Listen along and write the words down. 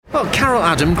Well, Carole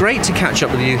Adam, great to catch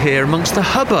up with you here amongst the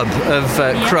hubbub of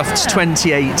Crufts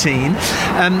 2018.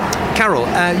 Carole,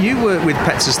 you work with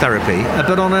Pets as Therapy,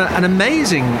 but on an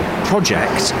amazing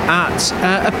project at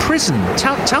a prison.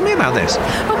 Tell me about this.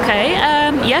 Okay,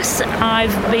 yes,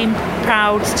 I've been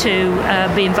proud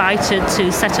to be invited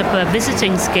to set up a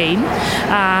visiting scheme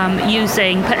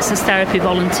using Pets as Therapy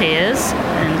volunteers,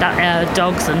 and that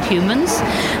dogs and humans.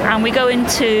 And we go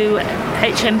into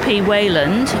HM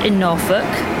Wayland in Norfolk,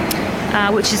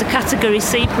 which is a Category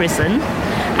C prison,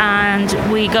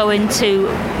 and we go into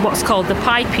what's called the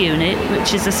PIPE unit,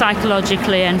 which is a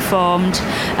psychologically informed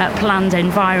planned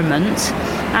environment,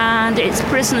 and it's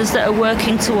prisoners that are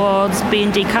working towards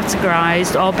being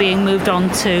decategorised or being moved on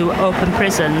to open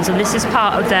prisons, and this is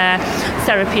part of their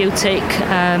therapeutic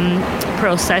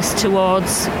process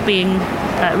towards being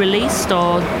released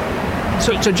or...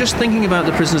 So just thinking about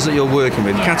the prisoners that you're working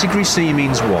with, Category C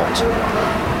means what?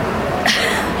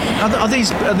 Are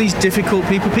these difficult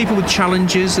people with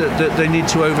challenges that they need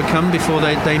to overcome before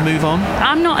they move on?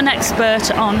 I'm not an expert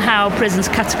on how prisons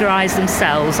categorise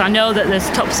themselves. I know that there's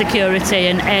top security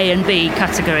and A and B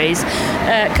categories.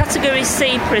 Category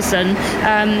C prison,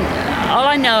 all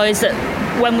I know is that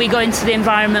when we go into the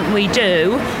environment we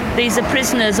do, these are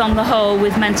prisoners on the whole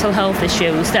with mental health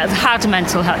issues that have had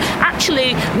mental health.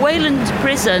 Actually, Wayland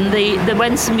Prison, the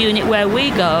Wensum unit where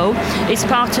we go, is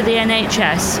part of the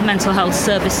NHS mental health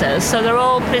services. So they're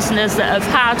all prisoners that have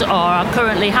had or are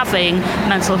currently having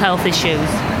mental health issues.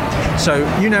 So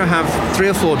you now have 3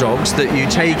 or 4 dogs that you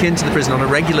take into the prison on a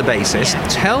regular basis. Yeah.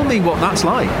 Tell me what that's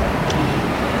like.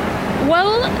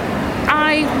 Well,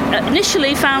 I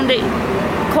initially found it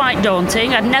quite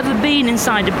daunting. I'd never been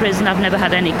inside a prison. I've never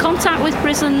had any contact with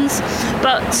prisons.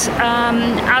 But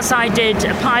as I did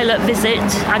a pilot visit,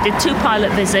 I did 2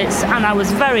 pilot visits, and I was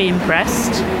very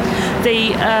impressed.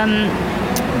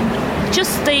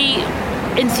 Just the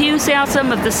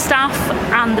enthusiasm of the staff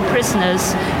and the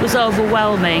prisoners was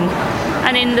overwhelming.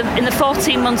 And in the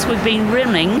 14 months we've been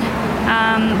running,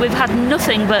 we've had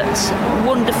nothing but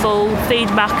wonderful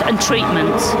feedback and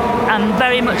treatment, and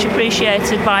very much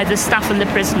appreciated by the staff and the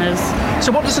prisoners.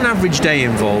 So what does an average day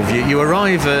involve? You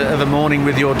arrive of a morning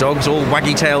with your dogs all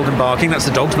waggy-tailed and barking. That's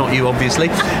the dogs, not you, obviously.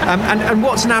 And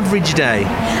what's an average day?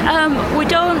 We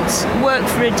don't work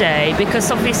for a day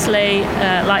because obviously,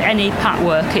 like any pat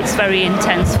work, it's very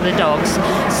intense for the dogs.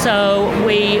 So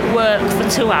we work for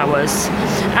 2 hours,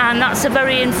 and that's a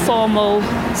very informal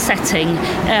setting.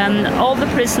 All the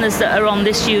prisoners that are on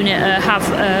this unit have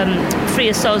free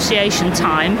association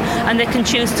time, and they can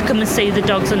choose to come and see the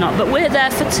dogs or not. But we're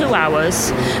there for 2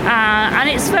 hours, and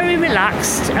it's very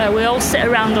relaxed. We all sit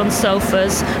around on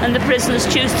sofas, and the prisoners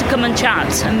choose to come and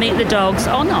chat and meet the dogs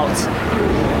or not.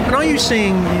 And are you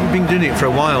seeing, you've been doing it for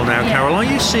a while now, Carole, are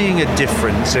you seeing a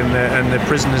difference in the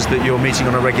prisoners that you're meeting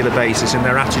on a regular basis, in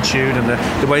their attitude and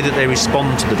the way that they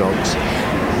respond to the dogs?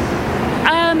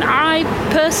 I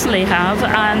personally have,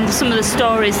 and some of the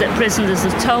stories that prisoners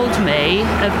have told me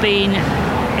have been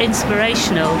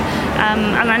inspirational,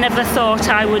 and I never thought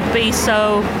I would be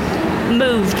so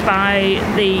moved by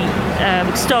the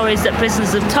stories that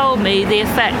prisoners have told me, the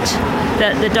effect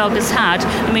that the dog has had.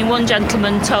 I mean, one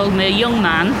gentleman told me, a young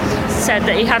man, said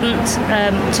that he hadn't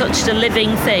touched a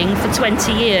living thing for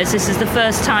 20 years. This is the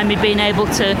first time he'd been able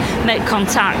to make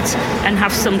contact and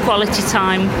have some quality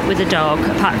time with a dog,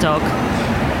 a pat dog.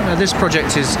 This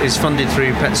project is funded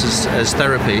through Pets as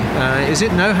Therapy. Is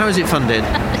it? No? How is it funded?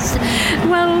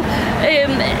 Well,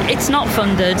 it's not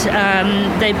funded.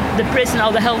 The prison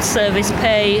or the health service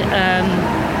pay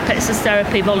Pets as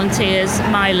Therapy volunteers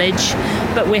mileage,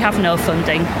 but we have no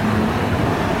funding.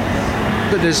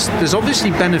 But there's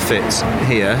obviously benefits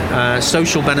here,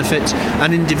 social benefits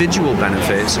and individual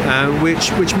benefits,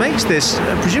 which makes this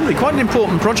presumably quite an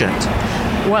important project.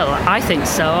 Well, I think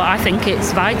so. I think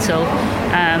it's vital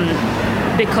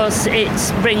because it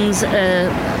brings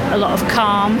a lot of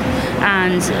calm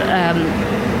and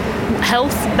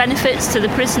health benefits to the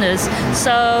prisoners.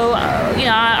 So,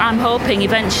 I'm hoping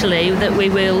eventually that we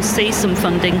will see some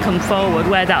funding come forward.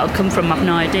 Where that'll come from, I've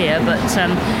no idea. But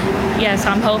yes,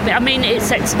 I'm hoping. I mean, it's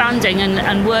expanding,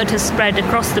 and word has spread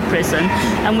across the prison,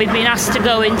 and we've been asked to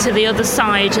go into the other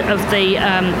side of the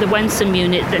Wensum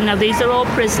unit. Now, these are all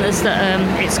prisoners that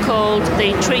it's called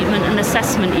the Treatment and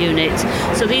Assessment Unit.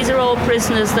 So these are all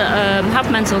prisoners that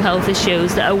have mental health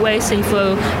issues that are waiting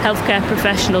for healthcare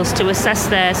professionals to assess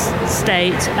their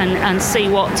state and see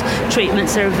what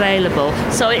treatments are available.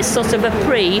 So it's sort of a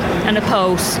pre and a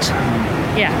post.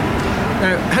 Yeah.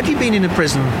 Now, had you been in a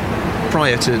prison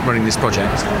prior to running this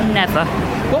project? Never.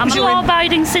 I'm a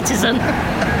law-abiding citizen.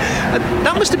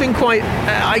 That must have been quite,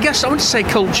 I guess I want to say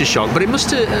culture shock, but it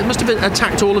must have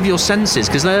attacked all of your senses,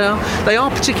 because they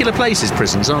are particular places,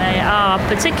 prisons, aren't they? They are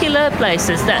particular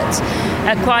places that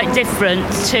are quite different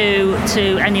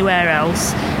to anywhere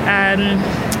else.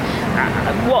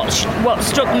 What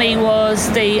struck me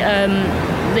was the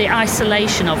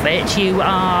isolation of it. You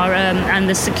are and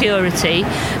the security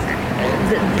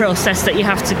process that you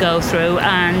have to go through,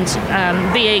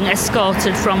 and being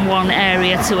escorted from one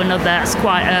area to another. That's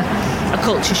quite a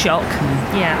culture shock.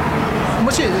 Yeah.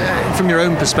 Was it, from your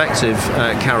own perspective,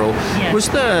 Carole, was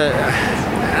there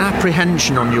an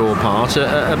apprehension on your part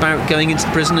about going into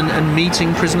the prison and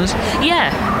meeting prisoners?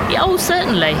 Yeah. Oh,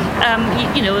 certainly.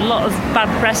 A lot of bad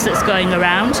press that's going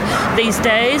around these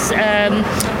days.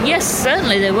 Yes,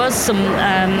 certainly there was some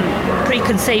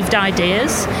preconceived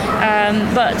ideas,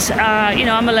 but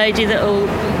I'm a lady that will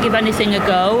give anything a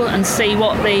go and see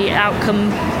what the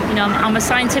outcome. I'm a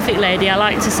scientific lady. I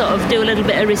like to sort of do a little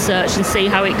bit of research and see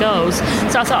how it goes.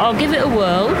 So I thought I'll give it a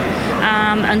whirl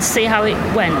and see how it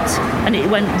went. And it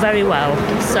went very well.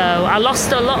 So I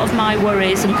lost a lot of my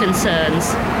worries and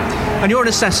concerns. And you're an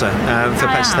assessor for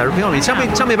pets therapy, aren't you?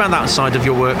 Tell me about that side of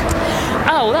your work.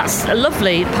 Oh, that's a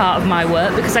lovely part of my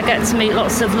work, because I get to meet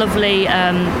lots of lovely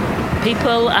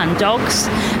people and dogs,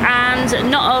 and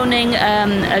not owning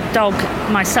a dog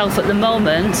myself at the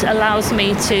moment allows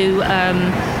me to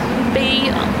be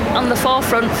on the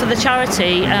forefront for the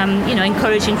charity,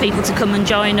 encouraging people to come and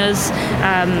join us,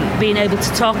 being able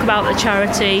to talk about the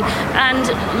charity,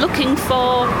 and looking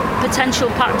for potential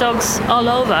pat dogs all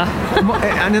over.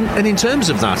 And in terms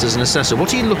of that, as an assessor,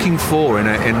 what are you looking for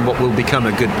in what will become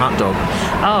a good pat dog?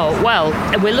 Oh, well,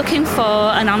 we're looking for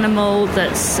an animal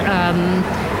that's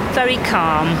very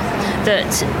calm,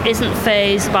 that isn't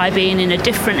fazed by being in a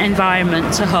different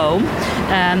environment to home,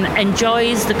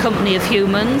 enjoys the company of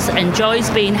humans, enjoys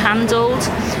being handled,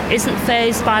 isn't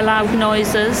fazed by loud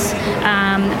noises,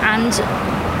 and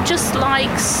just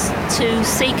likes to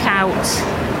seek out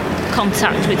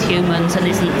contact with humans and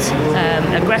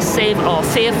isn't aggressive or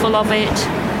fearful of it.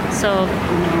 So,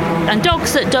 and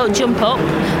dogs that don't jump up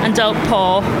and don't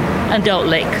paw and don't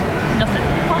lick. Nothing.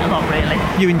 Quite a lot,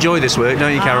 really. You enjoy this work,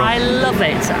 don't you, Carole? I love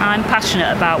it. I'm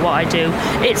passionate about what I do.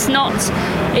 It's not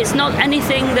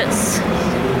anything that's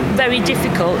very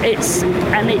difficult. It's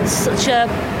such a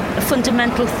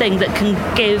fundamental thing that can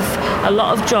give a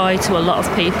lot of joy to a lot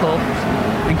of people.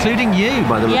 Including you,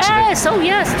 by the looks of it. Yes, oh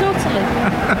yes, totally.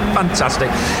 Fantastic.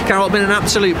 Carole, it's been an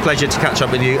absolute pleasure to catch up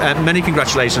with you. Many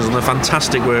congratulations on the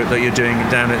fantastic work that you're doing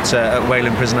down at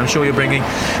Wayland Prison. I'm sure you're bringing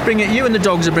you and the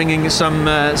dogs are bringing some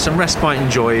respite and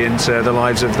joy into the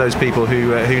lives of those people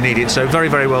who need it. So very,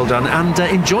 very well done, and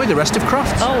enjoy the rest of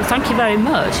Crufts. Oh, thank you very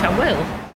much. I will.